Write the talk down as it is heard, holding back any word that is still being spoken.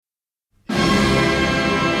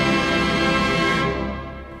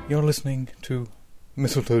You're listening to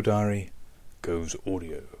Mistletoe Diary Goes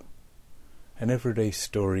Audio, an everyday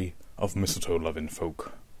story of mistletoe-loving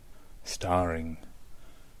folk, starring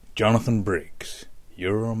Jonathan Briggs,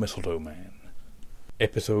 your Mistletoe Man.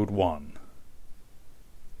 Episode 1,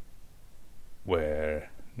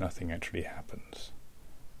 where nothing actually happens,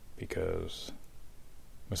 because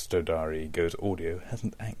Mistletoe Diary Goes Audio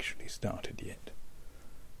hasn't actually started yet.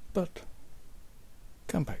 But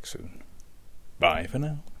come back soon. Bye for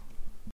now.